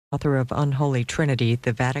Author of Unholy Trinity,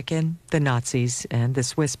 the Vatican, the Nazis, and the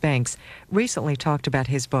Swiss banks, recently talked about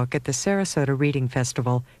his book at the Sarasota Reading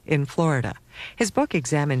Festival in Florida. His book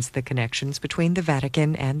examines the connections between the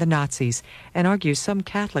Vatican and the Nazis and argues some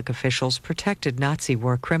Catholic officials protected Nazi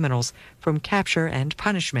war criminals from capture and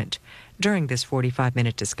punishment. During this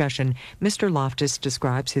 45-minute discussion, Mr. Loftus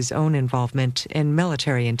describes his own involvement in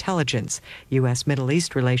military intelligence, U.S. Middle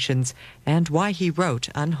East relations, and why he wrote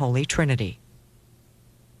Unholy Trinity.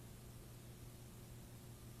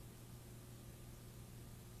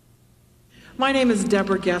 My name is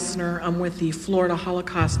Deborah Gessner. I'm with the Florida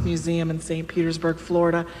Holocaust Museum in St. Petersburg,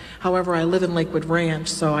 Florida. However, I live in Lakewood Ranch,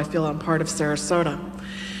 so I feel I'm part of Sarasota.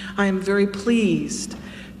 I am very pleased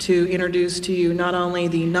to introduce to you not only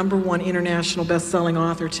the #1 international best-selling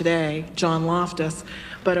author today, John Loftus,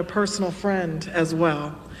 but a personal friend as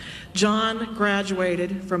well. John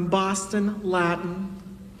graduated from Boston Latin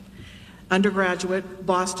undergraduate,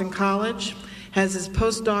 Boston College, has his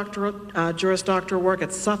postdoctoral, Juris Doctor work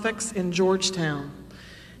at Suffolk in Georgetown.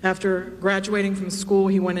 After graduating from school,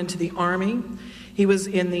 he went into the Army. He was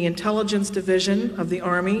in the intelligence division of the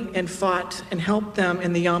Army and fought and helped them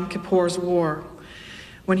in the Yom Kippur's War.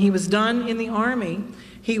 When he was done in the Army,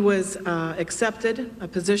 he was accepted a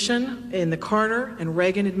position in the Carter and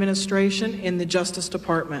Reagan administration in the Justice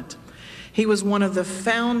Department. He was one of the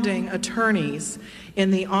founding attorneys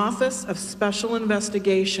in the Office of Special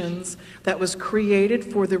Investigations that was created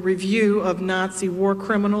for the review of Nazi war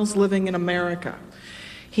criminals living in America.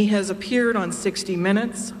 He has appeared on 60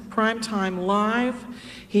 Minutes, Primetime Live.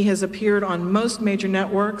 He has appeared on most major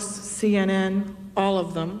networks, CNN, all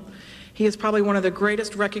of them. He is probably one of the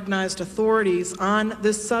greatest recognized authorities on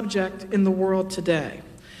this subject in the world today.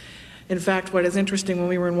 In fact, what is interesting, when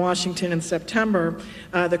we were in Washington in September,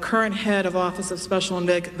 the current head of Office of Special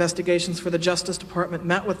Investigations for the Justice Department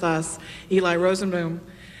met with us, Eli Rosenboom,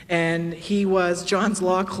 and he was John's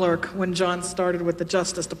law clerk when John started with the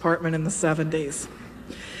Justice Department in the 70s.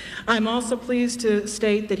 I'm also pleased to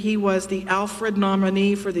state that he was the Alfred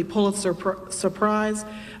nominee for the Pulitzer Prize,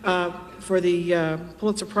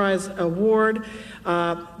 Award.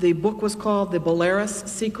 The book was called The Belarus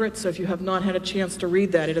Secret, so if you have not had a chance to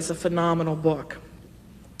read that, it is a phenomenal book.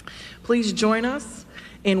 Please join us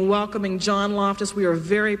in welcoming John Loftus. We are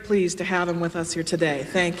very pleased to have him with us here today.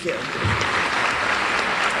 Thank you.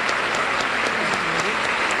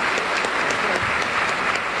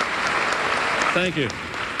 Thank you.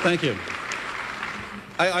 Thank you.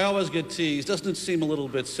 I always get teased. Doesn't it seem a little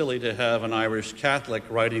bit silly to have an Irish Catholic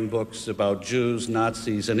writing books about Jews,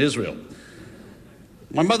 Nazis, and Israel?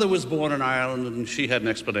 My mother was born in Ireland, and she had an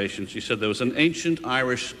explanation. She said there was an ancient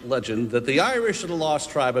Irish legend that the Irish are the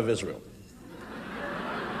lost tribe of Israel.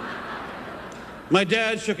 My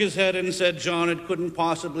dad shook his head and said, "John, it couldn't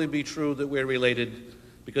possibly be true that we're related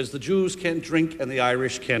because the Jews can't drink and the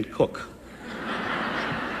Irish can't cook."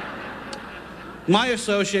 My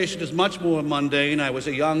association is much more mundane. I was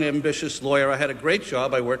a young, ambitious lawyer. I had a great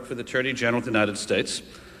job. I worked for the Attorney General of the United States.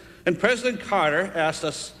 And President Carter asked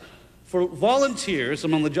us for volunteers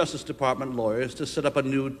among the Justice Department lawyers to set up a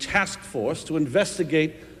new task force to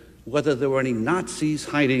investigate whether there were any Nazis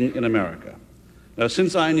hiding in America. Now,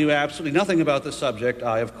 since I knew absolutely nothing about the subject,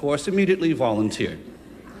 I, of course, immediately volunteered.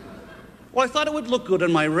 Well, I thought it would look good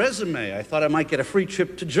on my resume. I thought I might get a free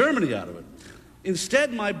trip to Germany out of it.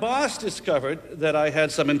 Instead, my boss discovered that I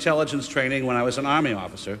had some intelligence training when I was an Army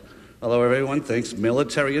officer, although everyone thinks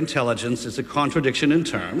military intelligence is a contradiction in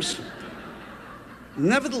terms.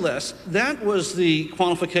 Nevertheless, that was the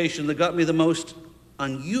qualification that got me the most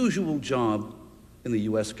unusual job in the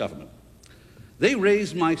U.S. government. They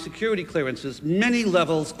raised my security clearances many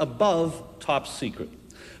levels above top secret.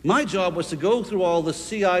 My job was to go through all the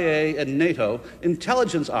CIA and NATO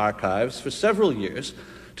intelligence archives for several years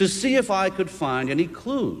to see if I could find any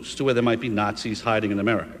clues to where there might be Nazis hiding in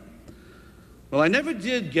America. Well, I never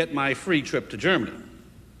did get my free trip to Germany.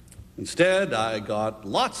 Instead, I got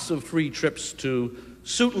lots of free trips to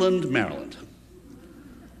Suitland, Maryland.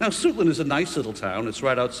 Now, Suitland is a nice little town. It's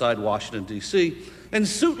right outside Washington, D.C., and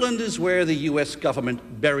Suitland is where the U.S.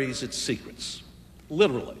 government buries its secrets,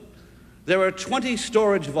 literally. There are 20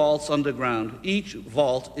 storage vaults underground. Each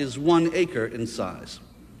vault is 1 acre in size.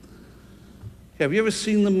 Have you ever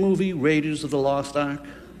seen the movie Raiders of the Lost Ark?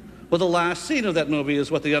 Well, the last scene of that movie is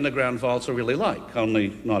what the underground vaults are really like,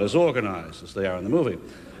 only not as organized as they are in the movie.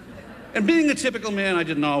 And being a typical man, I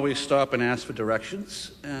didn't always stop and ask for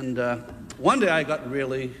directions. And one day I got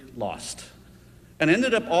really lost and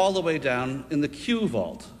ended up all the way down in the Q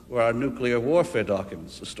vault, where our nuclear warfare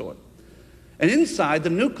documents are stored. And inside the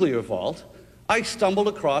nuclear vault, I stumbled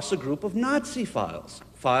across a group of Nazi files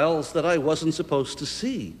files that I wasn't supposed to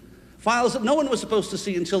see, files that no one was supposed to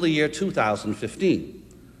see until the year 2015.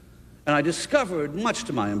 And I discovered, much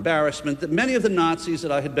to my embarrassment, that many of the Nazis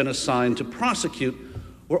that I had been assigned to prosecute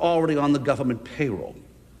were already on the government payroll.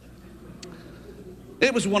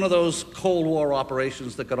 It was one of those Cold War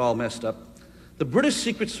operations that got all messed up. The British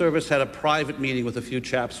Secret Service had a private meeting with a few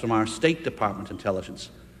chaps from our State Department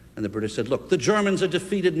intelligence. And the British said, look, the Germans are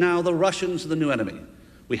defeated now, the Russians are the new enemy.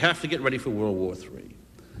 We have to get ready for World War III.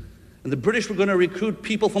 And the British were going to recruit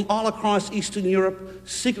people from all across Eastern Europe,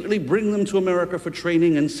 secretly bring them to America for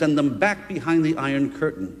training, and send them back behind the Iron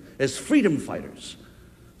Curtain as freedom fighters.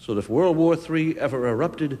 So that if World War III ever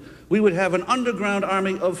erupted, we would have an underground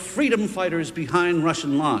army of freedom fighters behind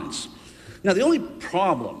Russian lines. Now, the only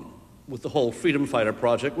problem with the whole freedom fighter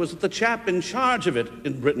project was that the chap in charge of it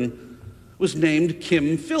in Britain was named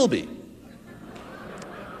Kim Philby.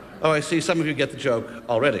 Oh, I see some of you get the joke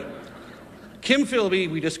already. Kim Philby,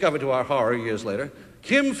 we discovered to our horror years later,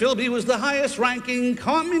 Kim Philby was the highest-ranking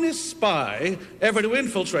communist spy ever to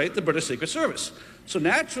infiltrate the British Secret Service. So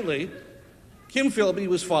naturally, Kim Philby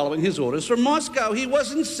was following his orders from Moscow. He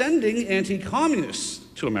wasn't sending anti-communists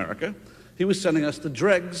to America. He was sending us the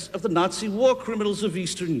dregs of the Nazi war criminals of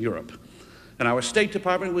Eastern Europe. And our State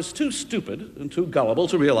Department was too stupid and too gullible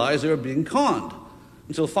to realize they were being conned.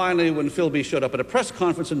 Until finally, when Philby showed up at a press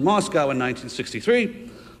conference in Moscow in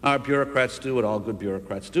 1963, our bureaucrats do what all good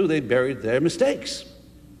bureaucrats do. They buried their mistakes.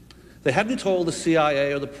 They hadn't told the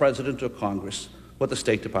CIA or the President or Congress what the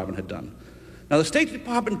State Department had done. Now, the State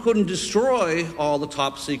Department couldn't destroy all the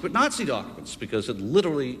top-secret Nazi documents because it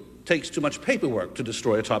literally takes too much paperwork to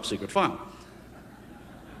destroy a top-secret file.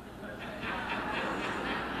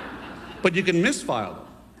 But you can misfile them.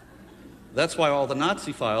 That's why all the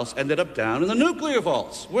Nazi files ended up down in the nuclear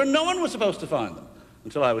vaults, where no one was supposed to find them,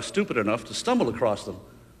 until I was stupid enough to stumble across them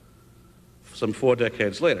some 4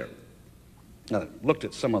 decades later. I looked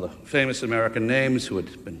at some of the famous American names who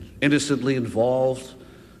had been innocently involved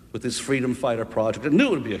with this freedom fighter project. I knew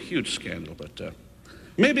it would be a huge scandal, but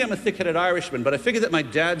maybe I'm a thick-headed Irishman, but I figured that my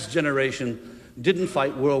dad's generation didn't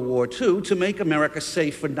fight World War II to make America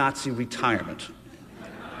safe for Nazi retirement.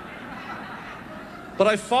 But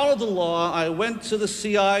I followed the law. I went to the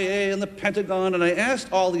CIA and the Pentagon, and I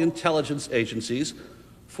asked all the intelligence agencies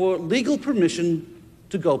for legal permission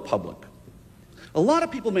to go public. A lot of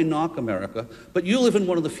people may knock America, but you live in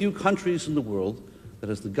one of the few countries in the world that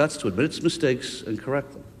has the guts to admit its mistakes and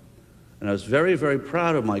correct them. And I was very, very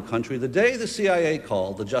proud of my country the day the CIA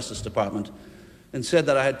called the Justice Department and said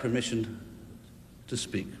that I had permission to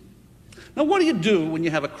speak. Now, what do you do when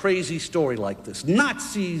you have a crazy story like this?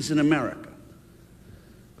 Nazis in America.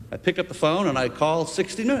 I pick up the phone and I call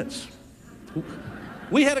 60 Minutes.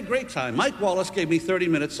 We had a great time. Mike Wallace gave me 30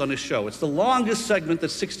 minutes on his show. It's the longest segment that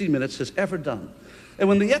 60 Minutes has ever done. And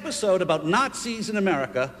when the episode about Nazis in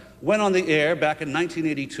America went on the air back in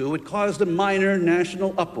 1982, it caused a minor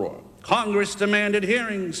national uproar. Congress demanded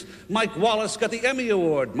hearings. Mike Wallace got the Emmy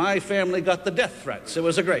Award. My family got the death threats. It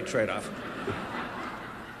was a great trade-off.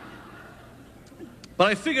 But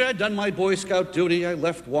I figured I'd done my Boy Scout duty. I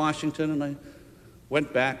left Washington and I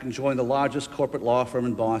went back and joined the largest corporate law firm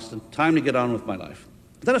in Boston. Time to get on with my life.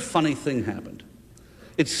 Then a funny thing happened.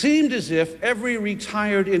 It seemed as if every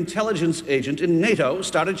retired intelligence agent in NATO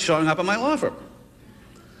started showing up at my law firm.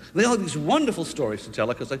 They all had these wonderful stories to tell,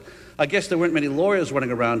 because I guess there weren't many lawyers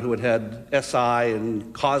running around who had had SI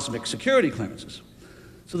and cosmic security clearances.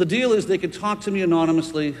 So the deal is they could talk to me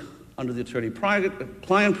anonymously under the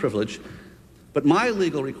attorney-client privilege, but my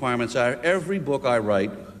legal requirements are every book I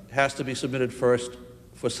write has to be submitted first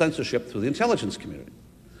for censorship through the intelligence community.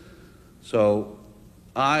 So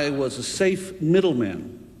I was a safe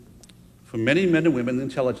middleman for many men and women in the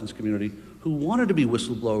intelligence community who wanted to be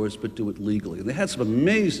whistleblowers but do it legally. And they had some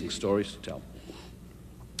amazing stories to tell.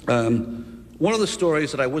 One of the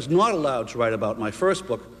stories that I was not allowed to write about in my first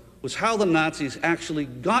book was how the Nazis actually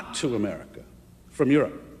got to America from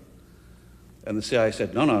Europe. And the CIA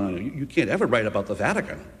said, no, you can't ever write about the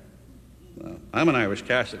Vatican. I'm an Irish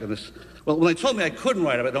Catholic, and well, when they told me I couldn't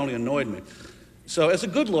write about it, it only annoyed me. So as a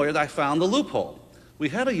good lawyer, I found the loophole. We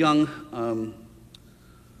had a young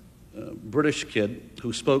British kid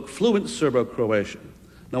who spoke fluent Serbo-Croatian.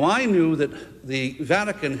 Now, I knew that the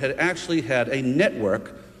Vatican had actually had a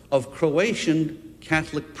network of Croatian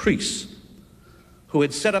Catholic priests who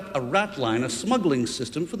had set up a rat line, a smuggling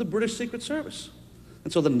system for the British Secret Service.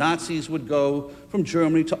 And so the Nazis would go from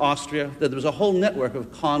Germany to Austria. There was a whole network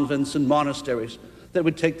of convents and monasteries that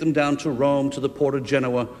would take them down to Rome, to the port of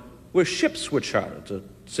Genoa, where ships were chartered to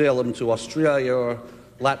sail them to Australia or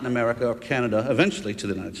Latin America or Canada, eventually to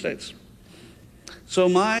the United States. So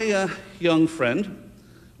my young friend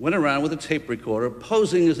went around with a tape recorder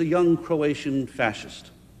posing as a young Croatian fascist.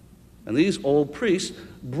 And these old priests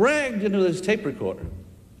bragged into this tape recorder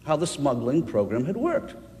how the smuggling program had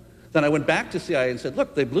worked. Then I went back to CIA and said,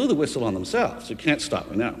 look, they blew the whistle on themselves. You can't stop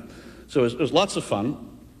me now. So it was lots of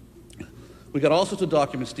fun. We got all sorts of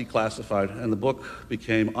documents declassified, and the book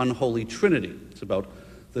became Unholy Trinity. It's about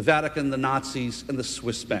the Vatican, the Nazis, and the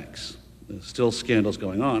Swiss banks. There's still scandals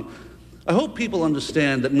going on. I hope people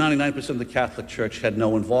understand that 99% of the Catholic Church had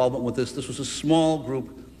no involvement with this. This was a small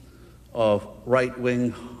group of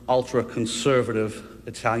right-wing, ultra-conservative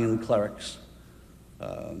Italian clerics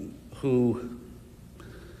who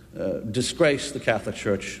disgraced the Catholic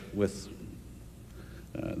Church with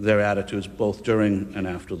their attitudes both during and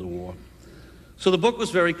after the war. So the book was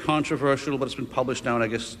very controversial, but it's been published now in, I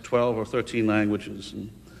guess, 12 or 13 languages.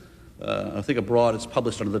 And I think abroad it's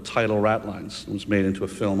published under the title Ratlines. It was made into a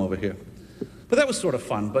film over here. But that was sort of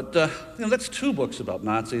fun. But that's 2 books about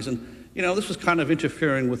Nazis. And, this was kind of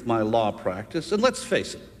interfering with my law practice. And let's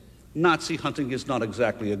face it, Nazi hunting is not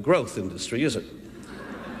exactly a growth industry, is it?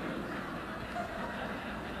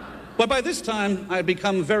 But by this time, I had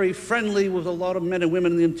become very friendly with a lot of men and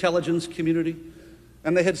women in the intelligence community,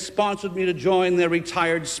 and they had sponsored me to join their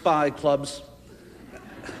retired spy clubs.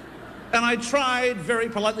 And I tried very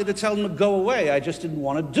politely to tell them to go away. I just didn't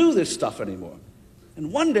want to do this stuff anymore.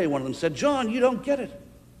 And one day one of them said, John, you don't get it.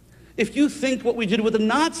 If you think what we did with the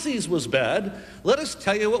Nazis was bad, let us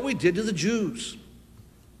tell you what we did to the Jews.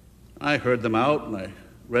 I heard them out, and I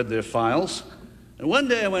read their files. And one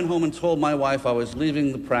day I went home and told my wife I was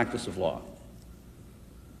leaving the practice of law.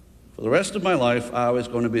 For the rest of my life, I was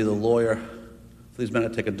going to be the lawyer for these men.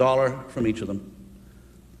 I'd take $1 from each of them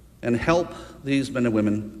and help these men and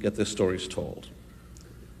women get their stories told.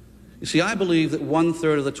 You see, I believe that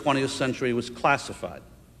 1/3 of the 20th century was classified.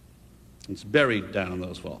 It's buried down in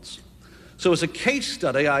those vaults. So as a case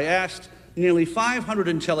study, I asked nearly 500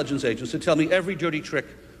 intelligence agents to tell me every dirty trick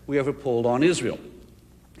we ever pulled on Israel.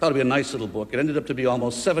 Thought it'd be a nice little book. It ended up to be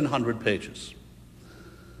almost 700 pages.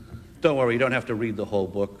 Don't worry, you don't have to read the whole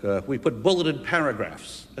book. We put bulleted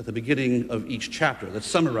paragraphs at the beginning of each chapter that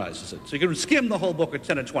summarizes it. So you can skim the whole book in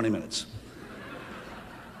 10 or 20 minutes.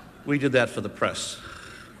 We did that for the press.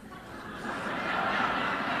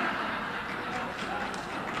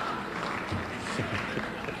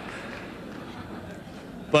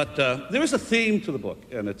 But there is a theme to the book,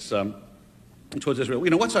 and it's towards Israel.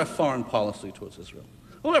 What's our foreign policy towards Israel?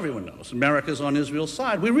 Well, everyone knows. America's on Israel's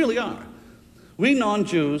side. We really are. We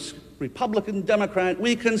non-Jews, Republican, Democrat,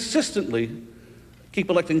 we consistently keep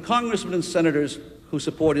electing congressmen and senators who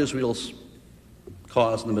support Israel's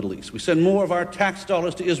cause in the Middle East. We send more of our tax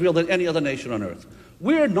dollars to Israel than any other nation on earth.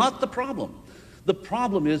 We're not the problem. The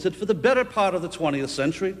problem is that for the better part of the 20th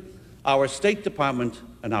century, our State Department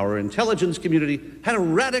and our intelligence community had a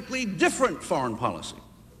radically different foreign policy.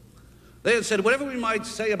 They had said, whatever we might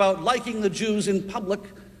say about liking the Jews in public,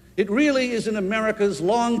 it really is in America's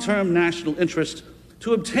long-term national interest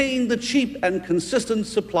to obtain the cheap and consistent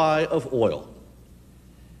supply of oil.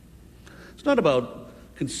 It's not about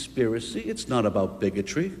conspiracy. It's not about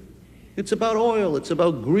bigotry. It's about oil. It's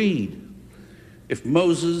about greed. If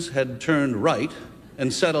Moses had turned right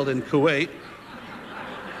and settled in Kuwait,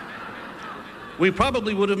 we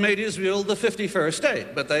probably would have made Israel the 51st state,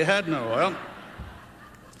 but they had no oil.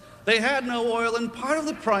 They had no oil, and part of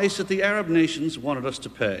the price that the Arab nations wanted us to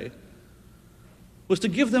pay was to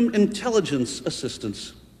give them intelligence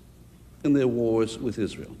assistance in their wars with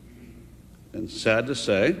Israel. And sad to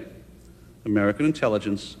say, American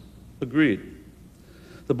intelligence agreed.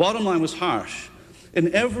 The bottom line was harsh.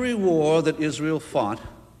 In every war that Israel fought,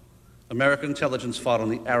 American intelligence fought on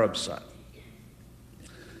the Arab side.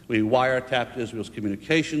 We wiretapped Israel's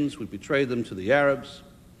communications. We betrayed them to the Arabs.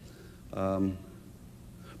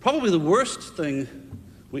 Probably the worst thing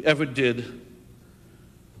we ever did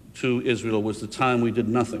to Israel was the time we did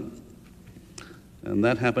nothing. And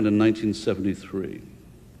that happened in 1973.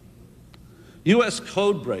 U.S.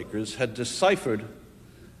 code breakers had deciphered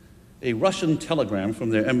a Russian telegram from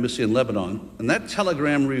their embassy in Lebanon, and that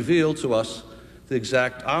telegram revealed to us the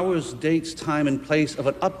exact hours, dates, time, and place of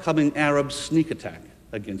an upcoming Arab sneak attack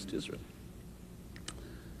against Israel.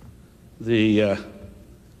 The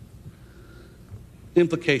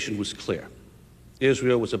implication was clear.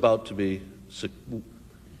 Israel was about to be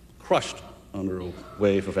crushed under a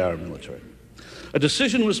wave of Arab military. A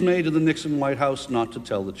decision was made in the Nixon White House not to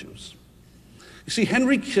tell the Jews. You see,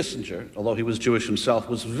 Henry Kissinger, although he was Jewish himself,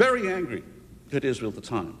 was very angry at Israel at the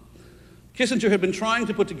time. Kissinger had been trying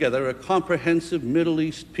to put together a comprehensive Middle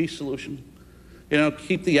East peace solution,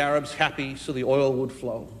 keep the Arabs happy so the oil would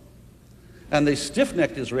flow. And the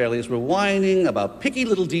stiff-necked Israelis were whining about picky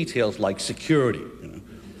little details like security.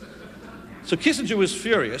 So Kissinger was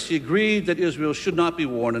furious. He agreed that Israel should not be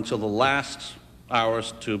warned until the last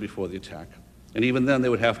hours or two before the attack. And even then, they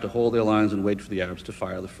would have to hold their lines and wait for the Arabs to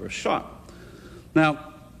fire the first shot.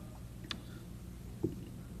 Now,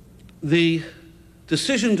 the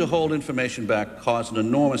decision to hold information back caused an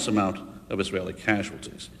enormous amount of Israeli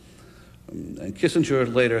casualties. And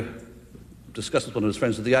Kissinger later discussed with one of his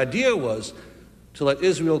friends that the idea was to let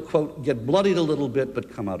Israel, quote, get bloodied a little bit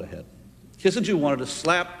but come out ahead. Kissinger wanted to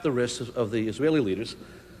slap the wrists of the Israeli leaders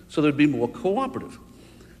so they'd be more cooperative.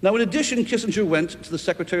 Now, in addition, Kissinger went to the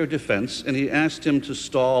Secretary of Defense and he asked him to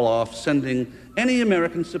stall off sending any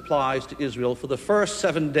American supplies to Israel for the first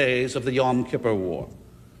 7 days of the Yom Kippur War.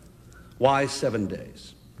 Why 7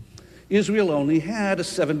 days? Israel only had a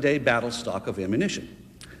 7-day battle stock of ammunition.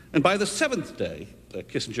 And by the 7th day,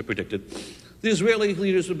 Kissinger predicted, the Israeli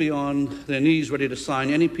leaders would be on their knees ready to sign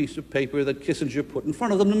any piece of paper that Kissinger put in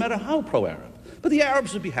front of them, no matter how pro-Arab. But the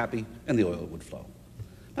Arabs would be happy and the oil would flow.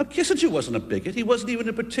 Now, Kissinger wasn't a bigot. He wasn't even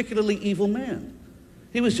a particularly evil man.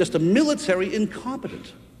 He was just a military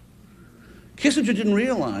incompetent. Kissinger didn't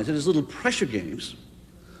realize that his little pressure games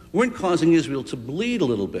weren't causing Israel to bleed a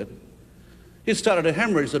little bit. It started a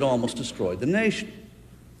hemorrhage that almost destroyed the nation.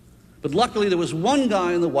 But luckily, there was one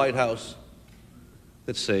guy in the White House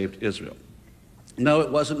that saved Israel. No,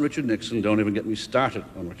 it wasn't Richard Nixon. Don't even get me started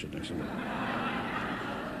on Richard Nixon.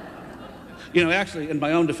 Actually, in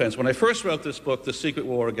my own defense, when I first wrote this book, The Secret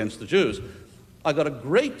War Against the Jews, I got a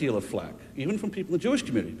great deal of flack, even from people in the Jewish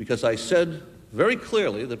community, because I said very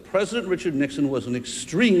clearly that President Richard Nixon was an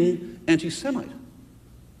extreme anti-Semite.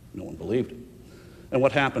 No one believed it. And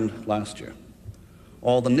what happened last year?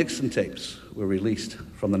 All the Nixon tapes were released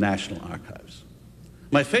from the National Archives.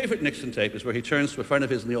 My favorite Nixon tape is where he turns to a friend of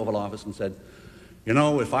his in the Oval Office and said,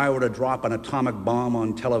 if I were to drop an atomic bomb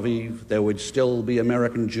on Tel Aviv, there would still be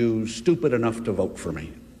American Jews stupid enough to vote for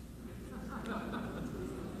me.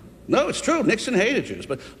 No, it's true. Nixon hated Jews.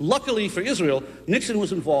 But luckily for Israel, Nixon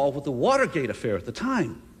was involved with the Watergate affair at the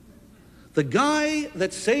time. The guy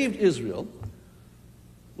that saved Israel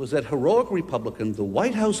was that heroic Republican, the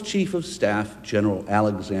White House Chief of Staff, General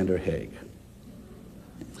Alexander Haig.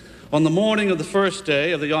 On the morning of the first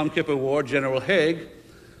day of the Yom Kippur War, General Haig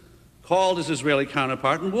called his Israeli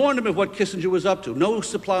counterpart and warned him of what Kissinger was up to. No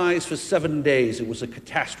supplies for 7 days. It was a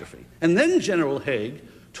catastrophe. And then General Haig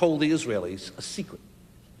told the Israelis a secret.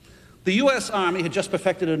 The U.S. Army had just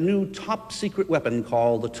perfected a new top-secret weapon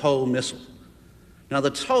called the TOW missile. Now, the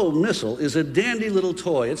TOW missile is a dandy little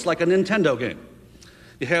toy. It's like a Nintendo game.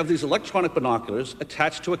 You have these electronic binoculars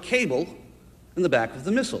attached to a cable in the back of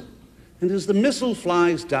the missile. And as the missile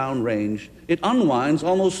flies downrange, it unwinds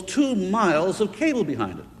almost 2 miles of cable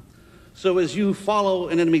behind it. So as you follow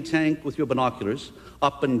an enemy tank with your binoculars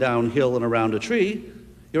up and down hill and around a tree,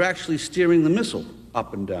 you're actually steering the missile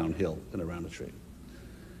up and down hill and around a tree.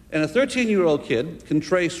 And a 13-year-old kid can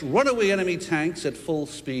trace runaway enemy tanks at full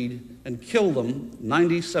speed and kill them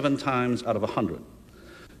 97 times out of 100.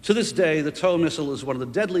 To this day, the TOW missile is one of the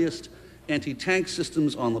deadliest anti-tank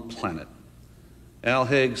systems on the planet. Al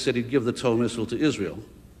Haig said he'd give the TOW missile to Israel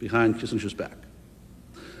behind Kissinger's back.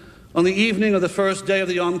 On the evening of the first day of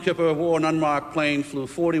the Yom Kippur War, an unmarked plane flew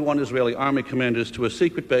 41 Israeli army commanders to a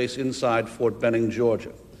secret base inside Fort Benning,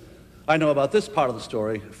 Georgia. I know about this part of the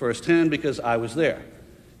story firsthand because I was there.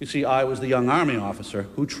 You see, I was the young army officer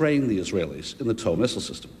who trained the Israelis in the TOW missile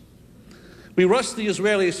system. We rushed the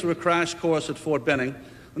Israelis through a crash course at Fort Benning,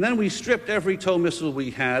 and then we stripped every TOW missile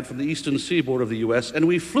we had from the eastern seaboard of the U.S., and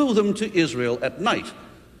we flew them to Israel at night.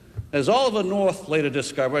 As Oliver North later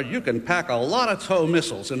discovered, you can pack a lot of TOW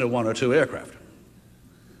missiles into 1 or 2 aircraft.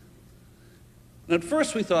 And at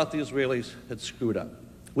first we thought the Israelis had screwed up.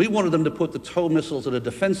 We wanted them to put the TOW missiles at a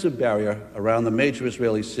defensive barrier around the major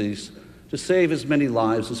Israeli cities to save as many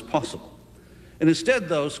lives as possible. And instead,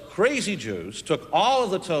 those crazy Jews took all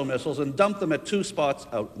of the TOW missiles and dumped them at 2 spots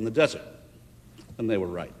out in the desert. And they were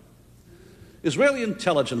right. Israeli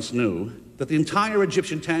intelligence knew that the entire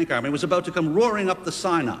Egyptian tank army was about to come roaring up the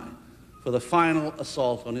Sinai for the final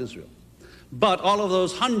assault on Israel. But all of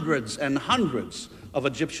those hundreds and hundreds of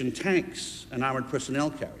Egyptian tanks and armored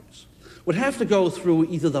personnel carriers would have to go through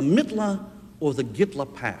either the Mitla or the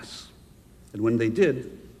Gitla Pass. And when they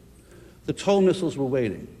did, the TOW missiles were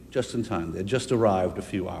waiting just in time. They had just arrived a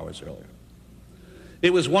few hours earlier.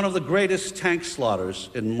 It was one of the greatest tank slaughters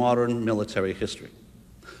in modern military history.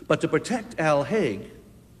 But to protect Al Haig,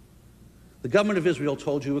 the government of Israel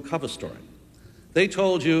told you a cover story. They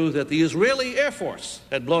told you that the Israeli Air Force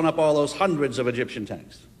had blown up all those hundreds of Egyptian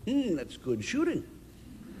tanks. That's good shooting.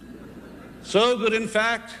 So good, in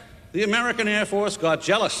fact, the American Air Force got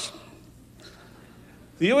jealous.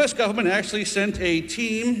 The U.S. government actually sent a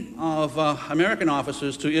team of American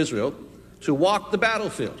officers to Israel to walk the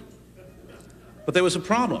battlefield. But there was a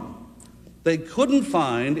problem. They couldn't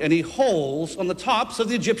find any holes on the tops of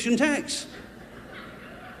the Egyptian tanks.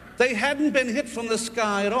 They hadn't been hit from the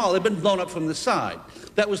sky at all. They'd been blown up from the side.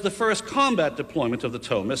 That was the first combat deployment of the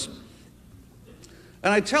TOW missile.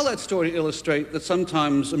 And I tell that story to illustrate that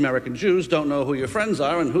sometimes American Jews don't know who your friends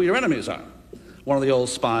are and who your enemies are. One of the old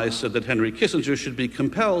spies said that Henry Kissinger should be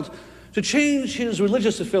compelled to change his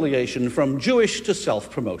religious affiliation from Jewish to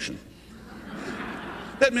self-promotion.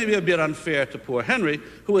 That may be a bit unfair to poor Henry,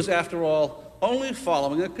 who was, after all, only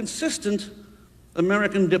following a consistent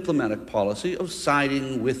American diplomatic policy of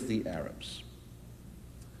siding with the Arabs.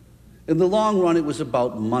 In the long run, it was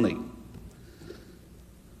about money.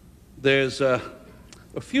 There's a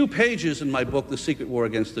few pages in my book, The Secret War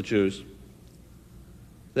Against the Jews,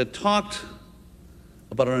 that talked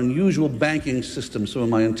about an unusual banking system some of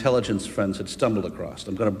my intelligence friends had stumbled across.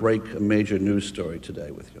 I'm going to break a major news story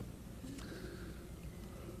today with you.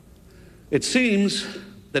 It seems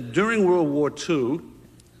that during World War II,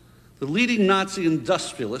 the leading Nazi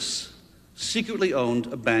industrialists secretly owned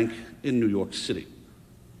a bank in New York City.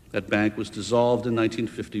 That bank was dissolved in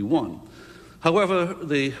 1951. However,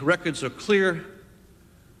 the records are clear.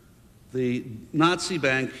 The Nazi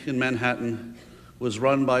bank in Manhattan was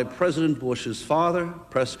run by President Bush's father,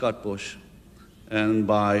 Prescott Bush, and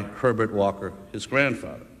by Herbert Walker, his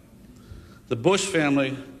grandfather. The Bush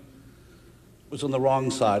family was on the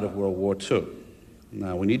wrong side of World War II.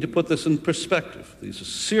 Now, we need to put this in perspective. These are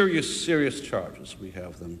serious, serious charges. We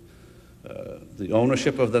have them. The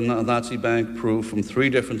ownership of the Nazi bank proved from 3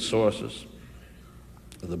 different sources.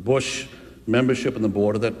 The Bush membership in the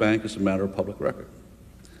board of that bank is a matter of public record.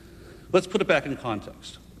 Let's put it back in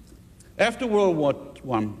context. After World War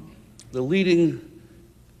I, the leading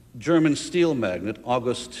German steel magnate,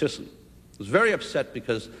 August Thyssen, was very upset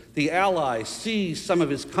because the Allies seized some of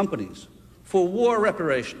his companies for war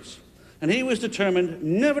reparations. And he was determined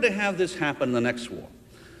never to have this happen in the next war.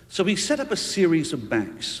 So he set up a series of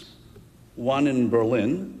banks. One in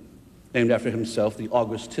Berlin, named after himself, the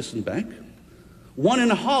August Thyssen Bank. One in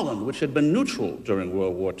Holland, which had been neutral during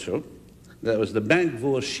World War II. That was the Bank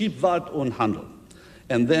voor Scheepvaart und Handel.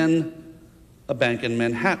 And then a bank in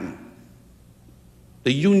Manhattan,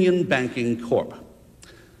 the Union Banking Corp.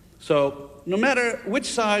 So no matter which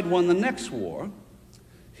side won the next war,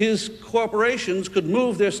 his corporations could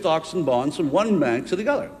move their stocks and bonds from one bank to the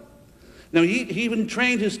other. Now, he even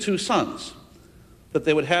trained his 2 sons that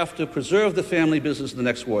they would have to preserve the family business in the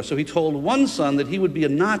next war. So he told one son that he would be a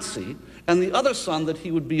Nazi and the other son that he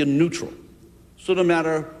would be a neutral. So no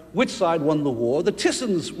matter which side won the war, the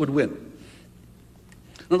Thyssens would win.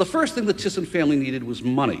 Now, the first thing the Thyssen family needed was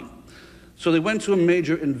money. So they went to a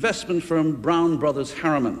major investment firm, Brown Brothers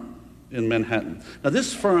Harriman, in Manhattan. Now,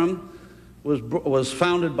 this firm was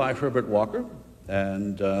founded by Herbert Walker,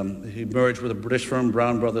 and he merged with a British firm,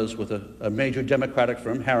 Brown Brothers, with a major Democratic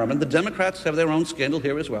firm, Harriman. The Democrats have their own scandal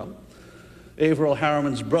here as well. Averell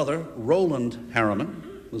Harriman's brother, Roland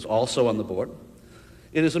Harriman, was also on the board.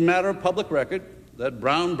 It is a matter of public record that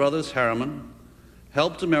Brown Brothers Harriman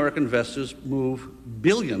helped American investors move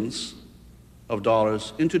billions of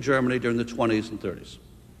dollars into Germany during the 20s and 30s.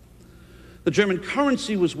 The German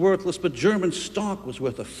currency was worthless, but German stock was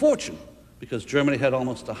worth a fortune, because Germany had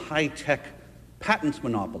almost a high-tech patent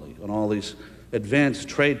monopoly on all these advanced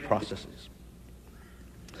trade processes.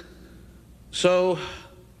 So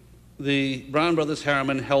the Brown Brothers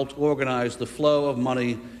Harriman helped organize the flow of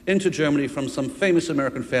money into Germany from some famous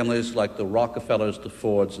American families like the Rockefellers, the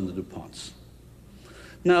Fords, and the DuPonts.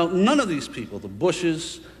 Now, none of these people, the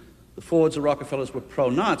Bushes, the Fords, the Rockefellers, were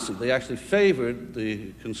pro-Nazi. They actually favored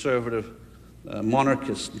the conservative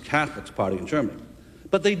monarchist and Catholics party in Germany.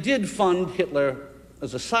 But they did fund Hitler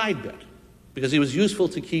as a side bet, because he was useful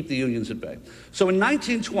to keep the unions at bay. So in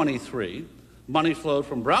 1923, money flowed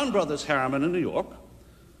from Brown Brothers Harriman in New York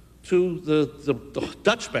to the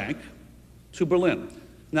Dutch bank to Berlin.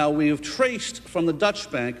 Now, we have traced from the Dutch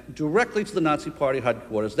bank directly to the Nazi Party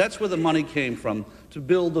headquarters. That's where the money came from to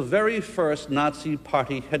build the very first Nazi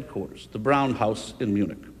Party headquarters, the Brown House in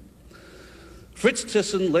Munich. Fritz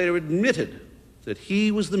Thyssen later admitted that he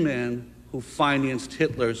was the man who financed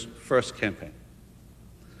Hitler's first campaign.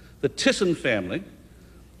 The Thyssen family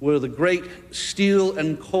were the great steel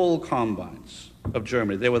and coal combines of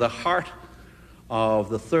Germany. They were the heart of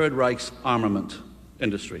the Third Reich's armament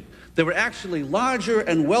industry. They were actually larger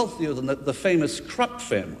and wealthier than the famous Krupp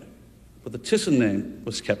family, but the Thyssen name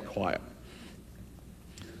was kept quiet.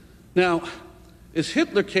 Now, as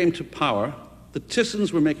Hitler came to power, the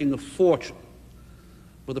Thyssen's were making a fortune.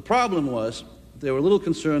 But the problem was they were a little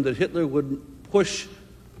concerned that Hitler would push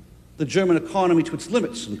the German economy to its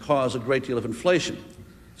limits and cause a great deal of inflation.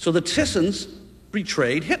 So the Thyssen's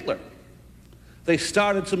betrayed Hitler. They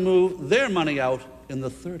started to move their money out in the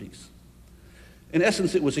 30s. In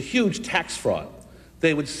essence, it was a huge tax fraud.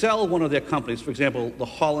 They would sell one of their companies, for example, the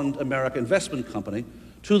Holland America Investment Company,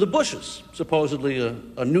 to the Bushes, supposedly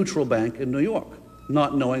a neutral bank in New York,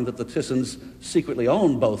 not knowing that the Thyssen's secretly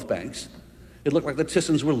owned both banks. It looked like the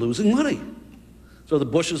Thyssen's were losing money. So the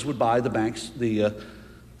Bushes would buy the banks, the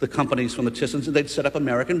companies from the Thyssen's, and they'd set up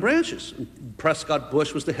American branches. Prescott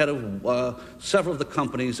Bush was the head of several of the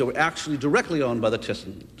companies that were actually directly owned by the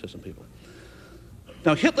Thyssen people.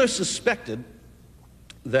 Now, Hitler suspected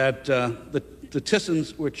that the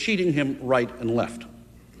Thyssen's were cheating him right and left.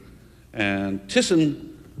 And Thyssen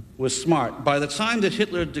was smart. By the time that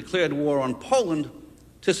Hitler declared war on Poland,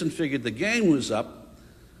 Thyssen figured the game was up,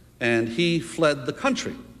 and he fled the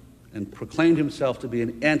country and proclaimed himself to be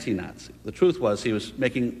an anti-Nazi. The truth was he was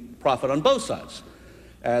making profit on both sides,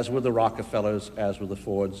 as were the Rockefellers, as were the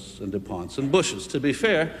Fords and DuPonts and Bushes. To be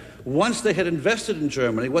fair, once they had invested in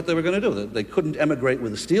Germany, what they were going to do, they couldn't emigrate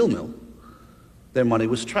with a steel mill. Their money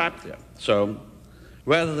was trapped there. So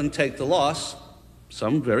rather than take the loss,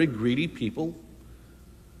 some very greedy people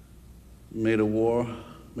made a war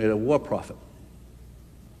profit.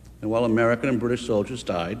 And while American and British soldiers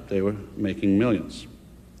died, they were making millions.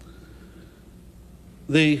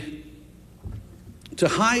 To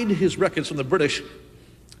hide his records from the British,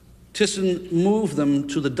 Thyssen moved them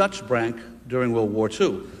to the Dutch bank during World War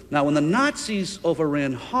II. Now, when the Nazis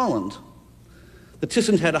overran Holland, the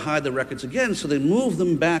Thyssen had to hide the records again, so they moved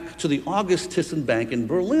them back to the August Thyssen Bank in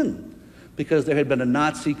Berlin, because there had been a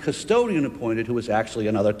Nazi custodian appointed who was actually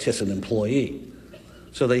another Thyssen employee.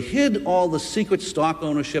 So they hid all the secret stock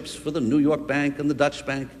ownerships for the New York Bank and the Dutch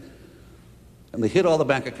Bank, and they hid all the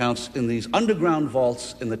bank accounts in these underground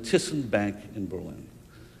vaults in the Thyssen Bank in Berlin.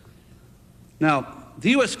 Now,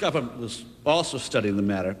 the U.S. government was also studying the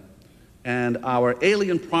matter, and our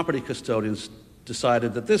alien property custodians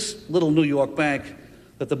decided that this little New York bank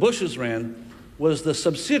that the Bushes ran was the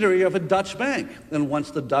subsidiary of a Dutch bank. And once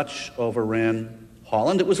the Dutch overran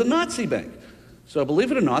Holland, it was a Nazi bank. So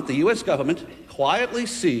believe it or not, the U.S. government quietly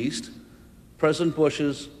seized President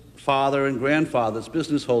Bush's father and grandfather's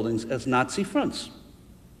business holdings as Nazi fronts.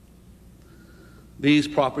 These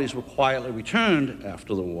properties were quietly returned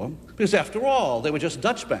after the war, because after all, they were just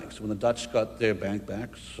Dutch banks. When the Dutch got their bank back,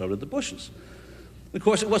 so did the Bushes. Of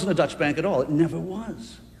course, it wasn't a Dutch bank at all. It never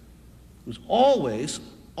was. It was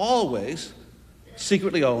always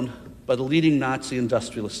secretly owned by the leading Nazi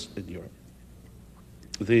industrialists in Europe.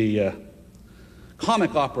 The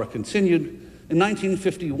comic opera continued. In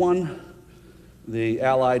 1951, the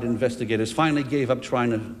Allied investigators finally gave up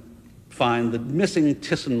trying to find the missing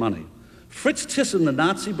Thyssen money. Fritz Thyssen, the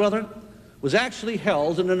Nazi brother, was actually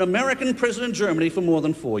held in an American prison in Germany for more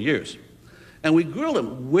than 4 years. And we grilled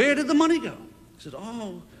him, where did the money go? He said,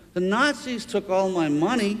 oh, the Nazis took all my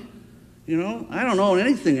money. You know, I don't own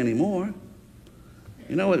anything anymore.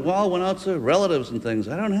 You know, it all went out to relatives and things.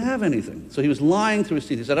 I don't have anything. So he was lying through his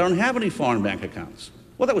teeth. He said, I don't have any foreign bank accounts.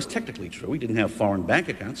 Well, that was technically true. He didn't have foreign bank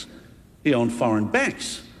accounts. He owned foreign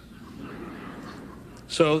banks.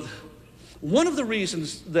 So one of the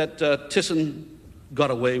reasons that Thyssen got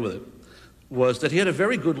away with it was that he had a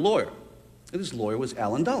very good lawyer. And his lawyer was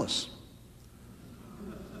Allen Dulles.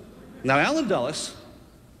 Now, Allen Dulles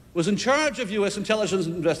was in charge of U.S. intelligence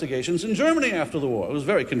investigations in Germany after the war. It was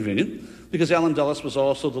very convenient, because Allen Dulles was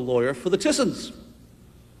also the lawyer for the Thyssen's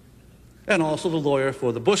and also the lawyer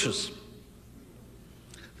for the Bushes.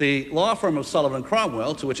 The law firm of Sullivan &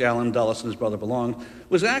 Cromwell, to which Allen Dulles and his brother belonged,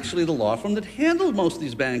 was actually the law firm that handled most of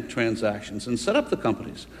these bank transactions and set up the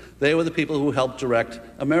companies. They were the people who helped direct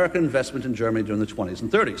American investment in Germany during the 20s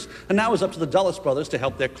and 30s. And now it was up to the Dulles brothers to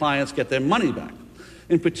help their clients get their money back.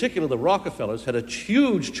 In particular, the Rockefellers had a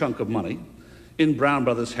huge chunk of money in Brown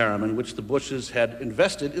Brothers Harriman, which the Bushes had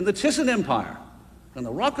invested in the Thyssen Empire. And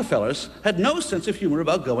the Rockefellers had no sense of humor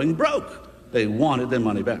about going broke. They wanted their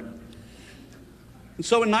money back. And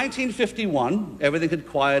so in 1951, everything had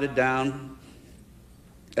quieted down.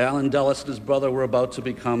 Allen Dulles and his brother were about to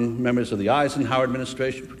become members of the Eisenhower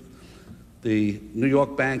administration. The New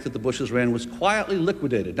York bank that the Bushes ran was quietly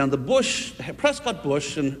liquidated. Now, Prescott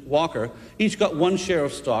Bush and Walker each got one share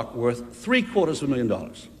of stock worth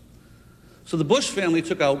 $750,000. So the Bush family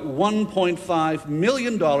took out $1.5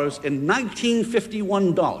 million in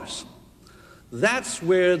 1951 dollars. That's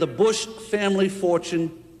where the Bush family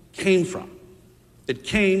fortune came from. It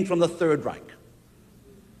came from the Third Reich.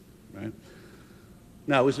 Right?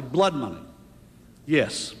 Now, it was blood money.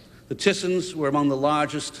 Yes, the Thyssens were among the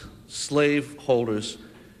largest slave holders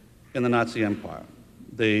in the Nazi Empire.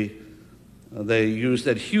 They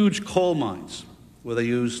had huge coal mines where they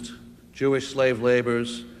used Jewish slave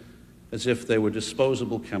laborers as if they were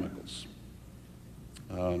disposable chemicals.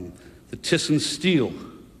 The Thyssen Steel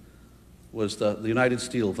was the United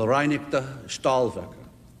Steel, Vereinigte Stahlwerke,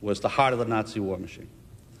 was the heart of the Nazi war machine.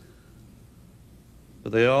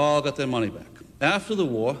 But they all got their money back. After the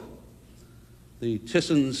war, the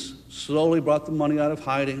Thyssens slowly brought the money out of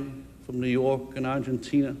hiding from New York and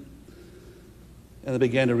Argentina, and they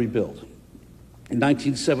began to rebuild. In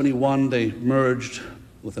 1971, they merged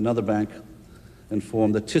with another bank and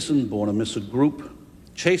formed the Thyssen-Bornemisza Group.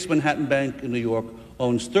 Chase Manhattan Bank in New York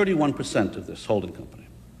owns 31% of this holding company.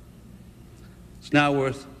 It's now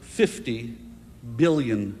worth $50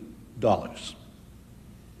 billion.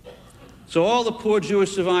 So all the poor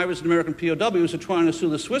Jewish survivors and American POWs are trying to sue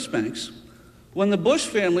the Swiss banks when the Bush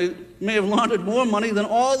family may have laundered more money than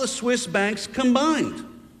all the Swiss banks combined.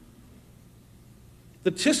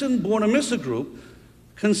 The Thyssen-Bornemisza Group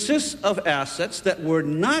consists of assets that were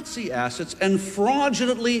Nazi assets and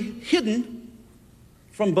fraudulently hidden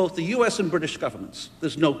from both the U.S. and British governments.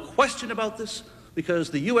 There's no question about this because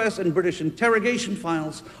the U.S. and British interrogation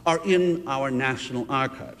files are in our national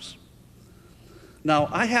archives. Now,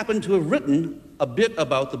 I happen to have written a bit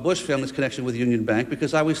about the Bush family's connection with Union Bank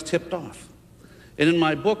because I was tipped off. And in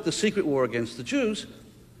my book, The Secret War Against the Jews,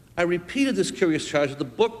 I repeated this curious charge that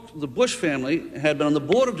the Bush family had been on the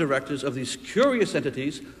board of directors of these curious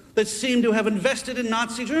entities that seemed to have invested in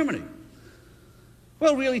Nazi Germany.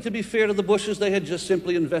 Well, really, to be fair to the Bushes, they had just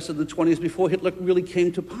simply invested in the 1920s before Hitler really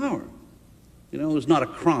came to power. You know, it was not a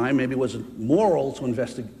crime, maybe it wasn't moral to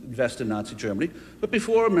invest in Nazi Germany, but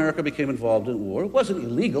before America became involved in war, it wasn't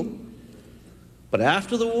illegal. But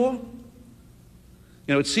after the war,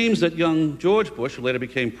 you know, it seems that young George Bush, who later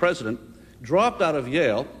became president, dropped out of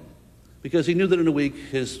Yale because he knew that in a week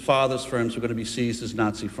his father's firms were going to be seized as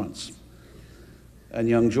Nazi fronts. And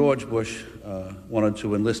young George Bush wanted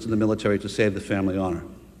to enlist in the military to save the family honor.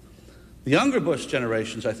 The younger Bush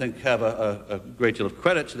generations, I think, have a great deal of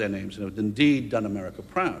credit to their names and have indeed done America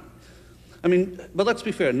proud. I mean, but let's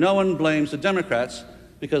be fair, no one blames the Democrats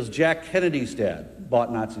because Jack Kennedy's dad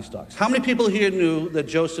bought Nazi stocks. How many people here knew that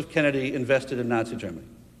Joseph Kennedy invested in Nazi Germany?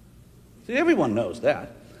 See, everyone knows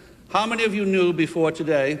that. How many of you knew before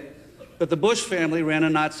today that the Bush family ran a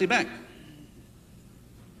Nazi bank?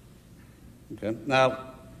 Okay, now,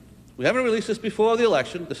 we haven't released this before the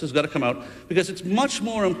election. This has got to come out because it's much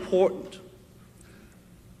more important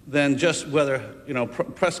than just whether, you know,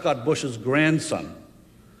 Prescott Bush's grandson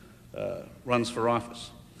runs for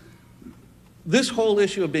office. This whole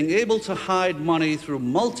issue of being able to hide money through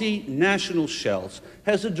multinational shells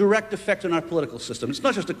has a direct effect on our political system. It's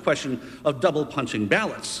not just a question of double punching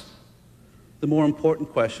ballots. The more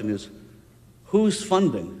important question is who's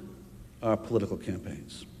funding our political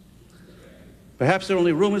campaigns? Perhaps they're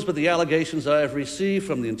only rumors, but the allegations I have received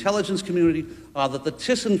from the intelligence community are that the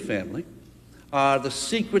Thyssen family are the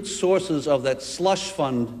secret sources of that slush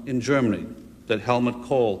fund in Germany that Helmut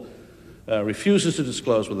Kohl refuses to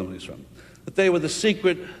disclose where the money's from. That they were the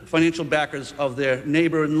secret financial backers of their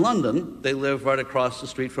neighbor in London. They live right across the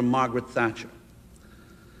street from Margaret Thatcher.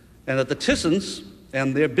 And that the Thyssens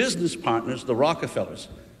and their business partners, the Rockefellers,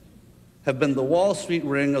 have been the Wall Street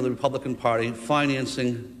ring of the Republican Party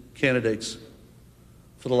financing candidates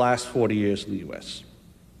for the last 40 years in the U.S.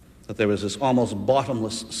 That there was this almost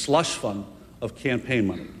bottomless slush fund of campaign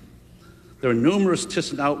money. There are numerous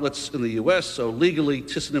Thyssen outlets in the U.S., so legally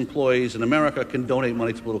Thyssen employees in America can donate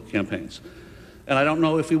money to political campaigns. And I don't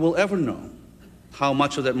know if we will ever know how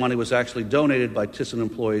much of that money was actually donated by Thyssen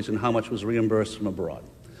employees and how much was reimbursed from abroad.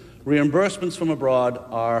 Reimbursements from abroad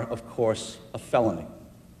are, of course, a felony.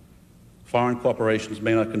 Foreign corporations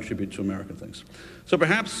may not contribute to American things. So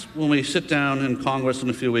perhaps when we sit down in Congress in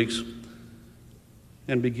a few weeks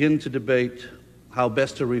and begin to debate how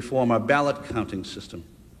best to reform our ballot counting system,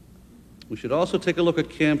 we should also take a look at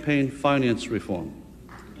campaign finance reform.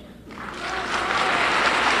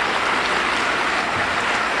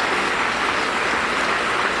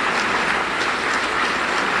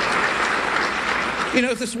 You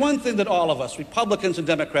know, if there's one thing that all of us, Republicans and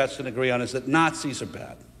Democrats, can agree on is that Nazis are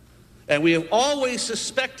bad. And we have always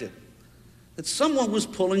suspected that someone was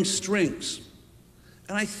pulling strings.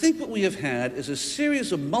 And I think what we have had is a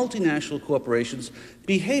series of multinational corporations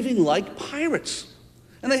behaving like pirates.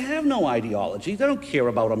 And they have no ideology. They don't care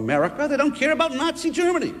about America. They don't care about Nazi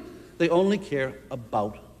Germany. They only care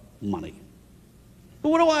about money. But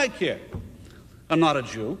what do I care? I'm not a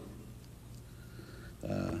Jew.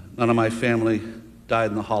 None of my family died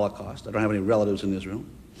in the Holocaust. I don't have any relatives in Israel.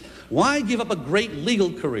 Why give up a great legal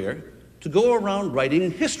career to go around writing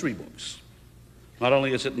history books? Not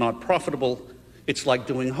only is it not profitable, it's like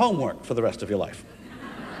doing homework for the rest of your life.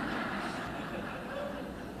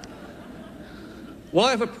 Well,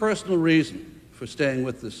 I have a personal reason for staying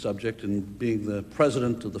with this subject and being the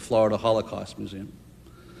president of the Florida Holocaust Museum.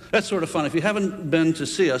 That's sort of fun. If you haven't been to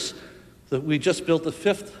see us, we just built the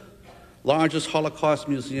 5th largest Holocaust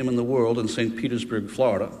museum in the world in St. Petersburg,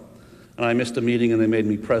 Florida. And I missed a meeting and they made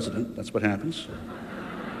me president. That's what happens.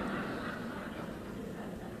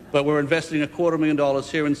 But we're investing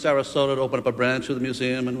 $250,000 here in Sarasota to open up a branch of the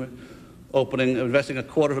museum, and we're investing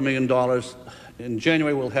 $250,000. In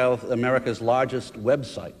January, we'll have America's largest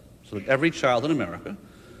website, so that every child in America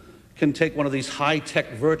can take one of these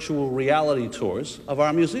high-tech virtual reality tours of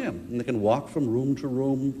our museum. And they can walk from room to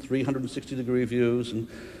room, 360-degree views, and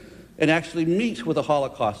actually meet with a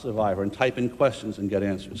Holocaust survivor and type in questions and get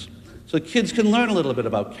answers. So kids can learn a little bit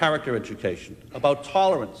about character education, about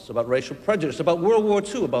tolerance, about racial prejudice, about World War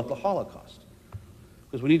II, about the Holocaust.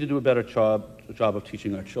 Because we need to do a better job of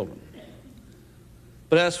teaching our children.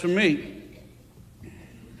 But as for me,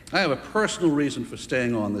 I have a personal reason for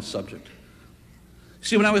staying on this subject.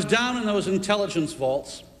 See, when I was down in those intelligence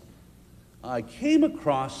vaults, I came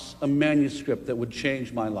across a manuscript that would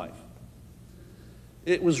change my life.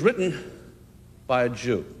 It was written by a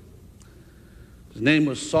Jew. His name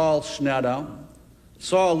was Saul Schnadow.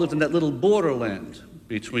 Saul lived in that little borderland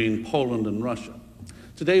between Poland and Russia.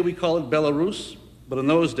 Today we call it Belarus, but in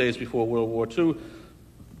those days before World War II,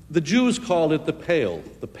 the Jews called it the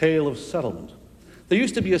Pale of Settlement. There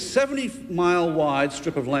used to be a 70-mile-wide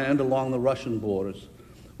strip of land along the Russian borders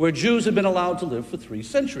where Jews had been allowed to live for 3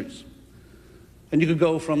 centuries. And you could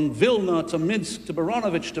go from Vilna to Minsk to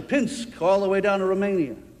Baranovich to Pinsk, all the way down to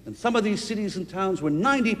Romania. And some of these cities and towns were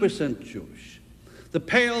 90% Jewish. The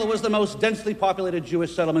Pale was the most densely populated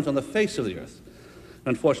Jewish settlement on the face of the earth.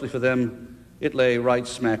 Unfortunately for them, it lay right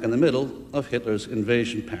smack in the middle of Hitler's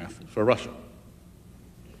invasion path for Russia.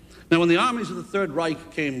 Now, when the armies of the Third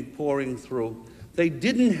Reich came pouring through, they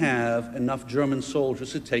didn't have enough German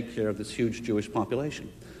soldiers to take care of this huge Jewish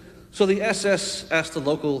population. So the SS asked the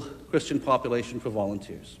local Christian population for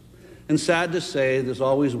volunteers. And sad to say, there's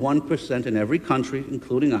always 1% in every country,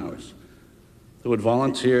 including ours, who would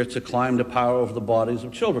volunteer to climb to power over the bodies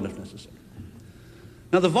of children if necessary.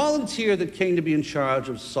 Now, the volunteer that came to be in charge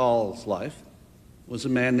of Saul's life was a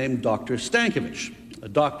man named Dr. Stankiewicz, a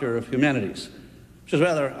doctor of humanities, which is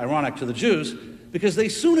rather ironic to the Jews, because they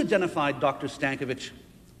soon identified Dr. Stankiewicz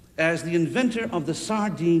as the inventor of the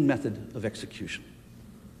sardine method of execution.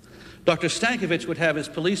 Dr. Stankiewicz would have his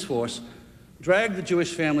police force drag the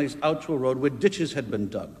Jewish families out to a road where ditches had been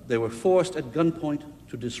dug. They were forced at gunpoint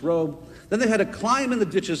to disrobe. Then they had to climb in the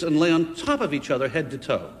ditches and lay on top of each other head to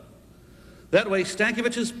toe. That way,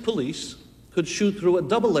 Stankiewicz's police could shoot through a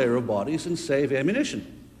double layer of bodies and save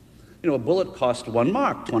ammunition. You know, a bullet cost 1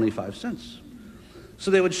 mark, 25 cents. So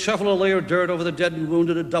they would shovel a layer of dirt over the dead and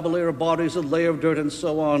wounded, a double layer of bodies, a layer of dirt, and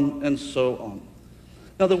so on and so on.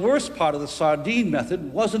 Now, the worst part of the sardine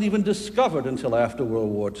method wasn't even discovered until after World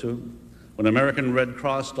War II, when American Red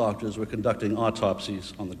Cross doctors were conducting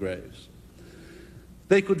autopsies on the graves.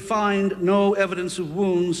 They could find no evidence of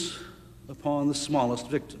wounds upon the smallest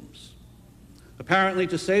victims. Apparently,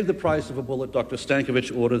 to save the price of a bullet, Dr.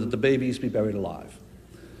 Stankiewicz ordered that the babies be buried alive.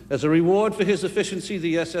 As a reward for his efficiency,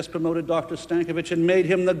 the SS promoted Dr. Stankiewicz and made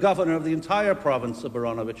him the governor of the entire province of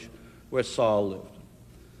Baranovich, where Saul lived.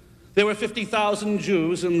 There were 50,000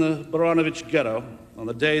 Jews in the Baranovich ghetto on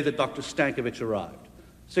the day that Dr. Stankiewicz arrived.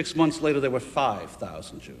 6 months later, there were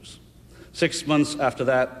 5,000 Jews. 6 months after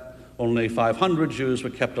that, only 500 Jews were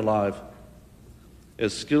kept alive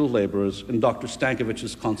as skilled laborers in Dr.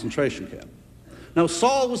 Stankiewicz's concentration camp. Now,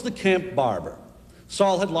 Saul was the camp barber.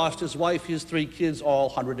 Saul had lost his wife, his 3 kids, all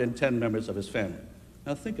 110 members of his family.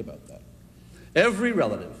 Now, think about that. Every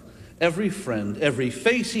relative, every friend, every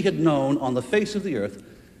face he had known on the face of the earth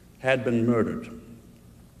had been murdered.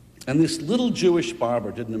 And this little Jewish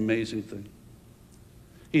barber did an amazing thing.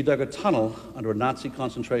 He dug a tunnel under a Nazi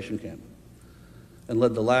concentration camp and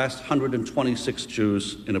led the last 126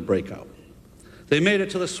 Jews in a breakout. They made it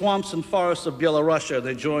to the swamps and forests of Byelorussia.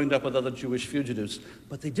 They joined up with other Jewish fugitives,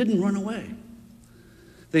 but they didn't run away.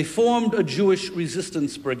 They formed a Jewish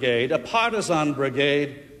resistance brigade, a partisan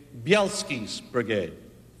brigade, Bielski's brigade.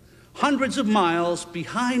 Hundreds of miles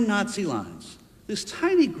behind Nazi lines, this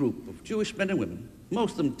tiny group of Jewish men and women,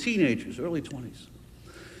 most of them teenagers, early 20s,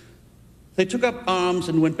 they took up arms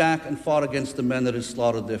and went back and fought against the men that had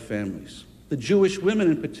slaughtered their families. The Jewish women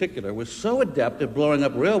in particular were so adept at blowing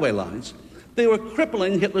up railway lines They were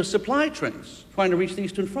crippling Hitler's supply trains, trying to reach the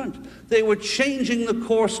Eastern Front. They were changing the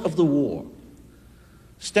course of the war.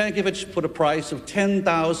 Stankiewicz put a price of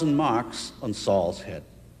 10,000 marks on Saul's head.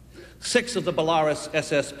 6 of the Belarus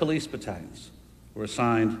SS police battalions were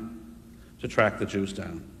assigned to track the Jews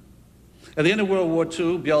down. At the end of World War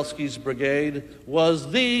II, Bielski's brigade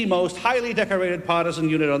was the most highly decorated partisan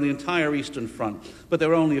unit on the entire Eastern Front, but there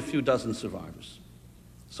were only a few dozen survivors.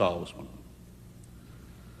 Saul was one of them.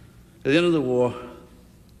 At the end of the war,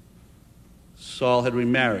 Saul had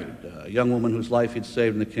remarried a young woman whose life he'd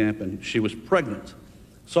saved in the camp, and she was pregnant.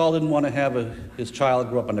 Saul didn't want to have his child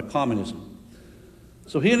grow up under communism.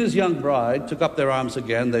 So he and his young bride took up their arms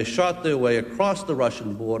again. They shot their way across the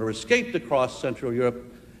Russian border, escaped across Central Europe,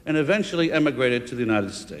 and eventually emigrated to the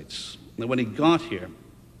United States. And when he got here,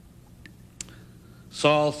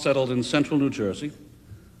 Saul settled in central New Jersey,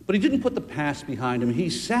 but he didn't put the past behind him. He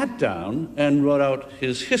sat down and wrote out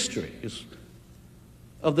his history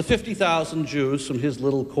of the 50,000 Jews from his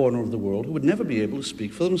little corner of the world who would never be able to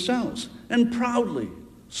speak for themselves. And proudly,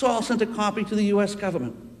 Saul sent a copy to the U.S.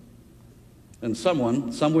 government. And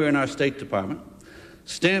someone, somewhere in our State Department,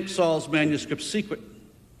 stamped Saul's manuscript secret.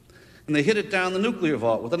 And they hid it down the nuclear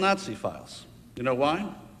vault with the Nazi files. You know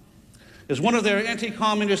why? As one of their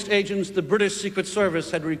anti-communist agents, the British Secret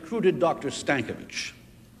Service had recruited Dr. Stankiewicz.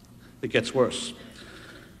 It gets worse.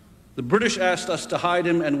 The British asked us to hide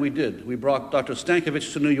him, and we did. We brought Dr.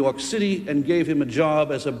 Stankiewicz to New York City and gave him a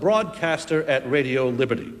job as a broadcaster at Radio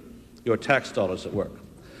Liberty. Your tax dollars at work.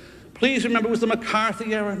 Please remember, it was the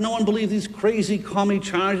McCarthy era. No one believed these crazy commie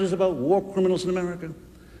charges about war criminals in America.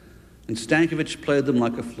 And Stankiewicz played them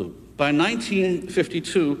like a flute. By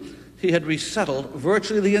 1952, he had resettled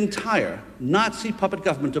virtually the entire Nazi puppet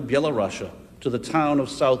government of Byelorussia to the town of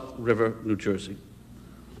South River, New Jersey.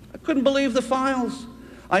 I couldn't believe the files.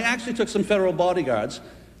 I actually took some federal bodyguards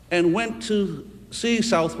and went to see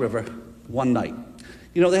South River one night.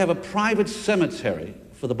 You know, they have a private cemetery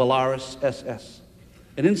for the Belarus SS.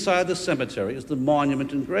 And inside the cemetery is the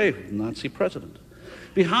monument engraved of the Nazi president.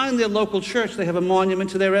 Behind their local church, they have a monument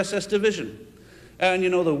to their SS division. And you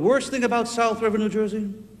know the worst thing about South River, New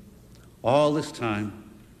Jersey? All this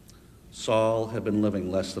time, Saul had been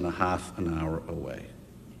living less than a half an hour away.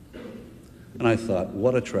 And I thought,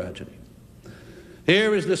 what a tragedy.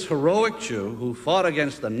 Here is this heroic Jew who fought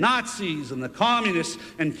against the Nazis and the communists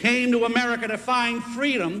and came to America to find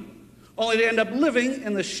freedom, only to end up living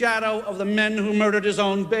in the shadow of the men who murdered his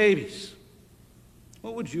own babies.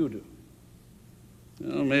 What would you do?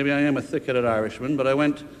 Well, maybe I am a thick-headed Irishman, but I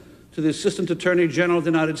went to the Assistant Attorney General of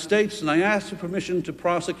the United States and I asked for permission to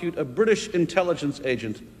prosecute a British intelligence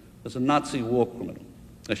agent as a Nazi war criminal.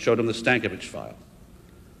 I showed him the Stankiewicz file.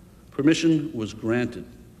 Permission was granted.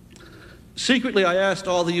 Secretly, I asked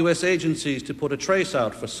all the U.S. agencies to put a trace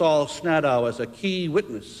out for Saul Schnadow as a key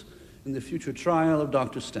witness in the future trial of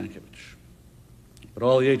Dr. Stankiewicz. But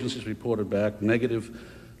all the agencies reported back negative,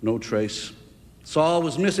 no trace. Saul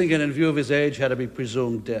was missing and in view of his age had to be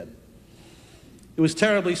presumed dead. It was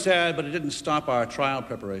terribly sad, but it didn't stop our trial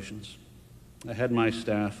preparations. I had my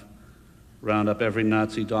staff round up every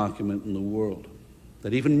Nazi document in the world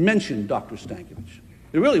that even mentioned Dr. Stankiewicz.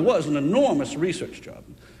 It really was an enormous research job.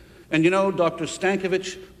 And you know, Dr.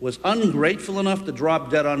 Stankiewicz was ungrateful enough to drop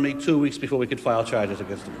dead on me 2 weeks before we could file charges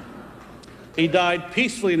against him. He died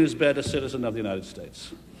peacefully in his bed, a citizen of the United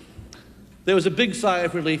States. There was a big sigh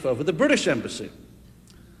of relief over the British embassy.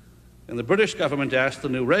 And the British government asked the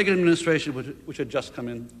new Reagan administration, which had just come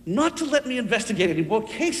in, not to let me investigate any more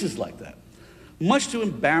cases like that. Much too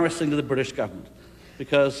embarrassing to the British government.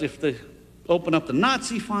 Because if they open up the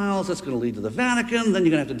Nazi files, that's going to lead to the Vatican, then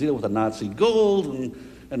you're going to have to deal with the Nazi gold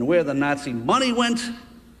and where the Nazi money went.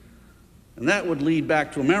 And that would lead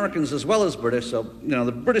back to Americans as well as British. So, you know,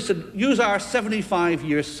 the British said, use our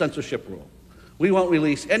 75-year censorship rule. We won't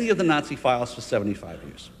release any of the Nazi files for 75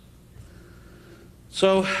 years.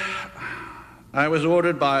 So I was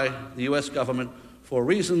ordered by the U.S. government for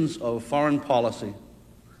reasons of foreign policy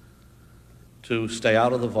to stay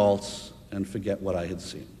out of the vaults and forget what I had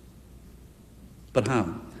seen. But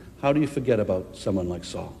how? How do you forget about someone like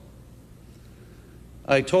Saul?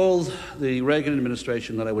 I told the Reagan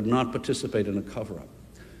administration that I would not participate in a cover-up.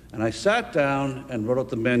 And I sat down and wrote out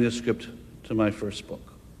the manuscript to my first book.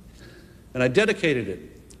 And I dedicated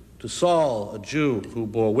it to Saul, a Jew who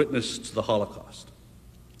bore witness to the Holocaust,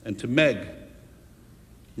 and to Meg,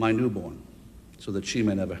 my newborn, so that she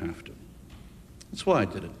may never have to. That's why I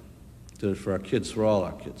did it. Did it for our kids, for all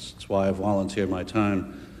our kids. That's why I volunteered my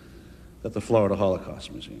time at the Florida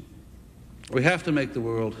Holocaust Museum. We have to make the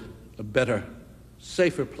world a better,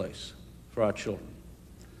 safer place for our children.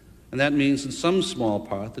 And that means, in some small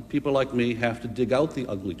part, that people like me have to dig out the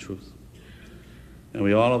ugly truth.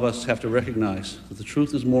 And all of us have to recognize that the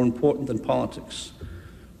truth is more important than politics.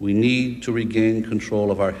 We need to regain control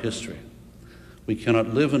of our history. We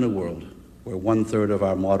cannot live in a world where 1/3 of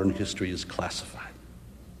our modern history is classified.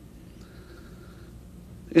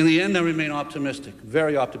 In the end, I remain optimistic,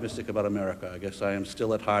 very optimistic about America. I guess I am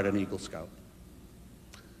still at heart an Eagle Scout.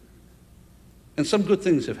 And some good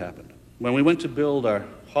things have happened. When we went to build our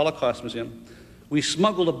Holocaust Museum, we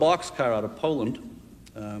smuggled a boxcar out of Poland.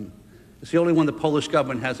 It's the only one the Polish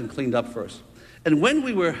government hasn't cleaned up for us. And when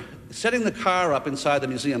we were setting the car up inside the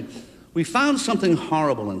museum, we found something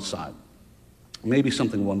horrible inside. Maybe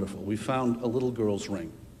something wonderful. We found a little girl's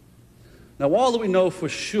ring. Now, all that we know for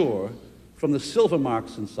sure from the silver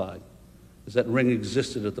marks inside is that ring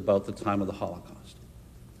existed at about the time of the Holocaust.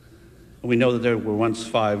 And we know that there were once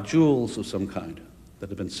 5 jewels of some kind that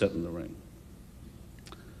had been set in the ring.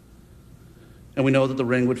 And we know that the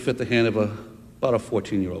ring would fit the hand of about a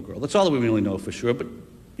 14-year-old girl. That's all that we really know for sure, but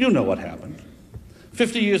you know what happened.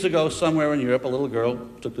 50 years ago, somewhere in Europe, a little girl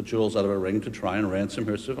took the jewels out of her ring to try and ransom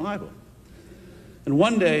her survival. And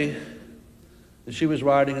one day, as she was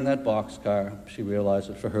riding in that boxcar, she realized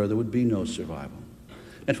that for her there would be no survival.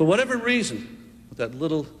 And for whatever reason, with that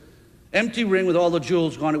little empty ring with all the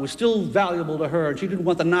jewels gone, it was still valuable to her, and she didn't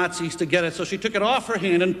want the Nazis to get it, so she took it off her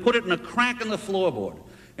hand and put it in a crack in the floorboard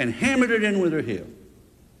and hammered it in with her heel.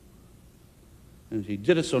 And she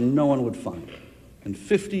did it so no one would find it. And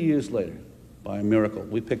 50 years later, by a miracle,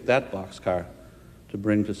 we picked that boxcar to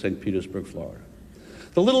bring to St. Petersburg, Florida.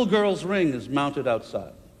 The little girl's ring is mounted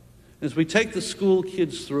outside. As we take the school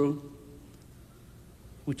kids through,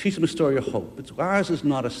 we teach them a story of hope. Ours is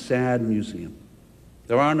not a sad museum.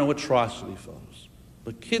 There are no atrocity photos.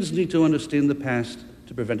 But kids need to understand the past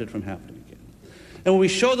to prevent it from happening again. And when we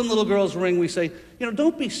show them the little girl's ring, we say,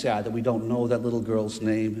 don't be sad that we don't know that little girl's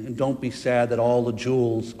name, and don't be sad that all the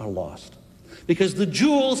jewels are lost. Because the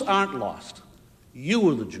jewels aren't lost. You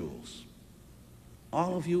are the jewels.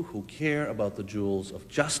 All of you who care about the jewels of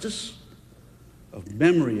justice, of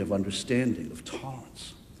memory, of understanding, of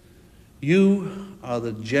tolerance. You are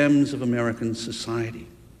the gems of American society.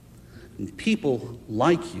 And people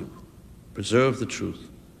like you preserve the truth,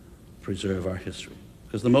 preserve our history.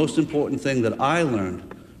 Because the most important thing that I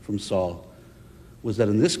learned from Saul was that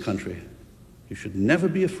in this country, you should never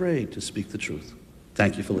be afraid to speak the truth.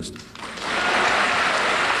 Thank you for listening.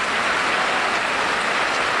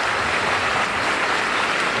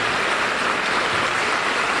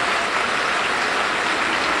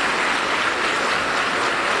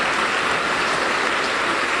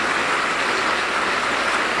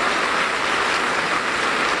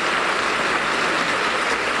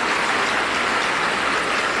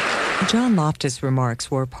 John Loftus'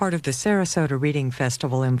 remarks were part of the Sarasota Reading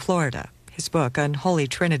Festival in Florida. His book, Unholy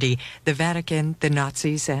Trinity, The Vatican, the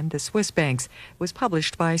Nazis, and the Swiss Banks, was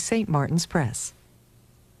published by St. Martin's Press.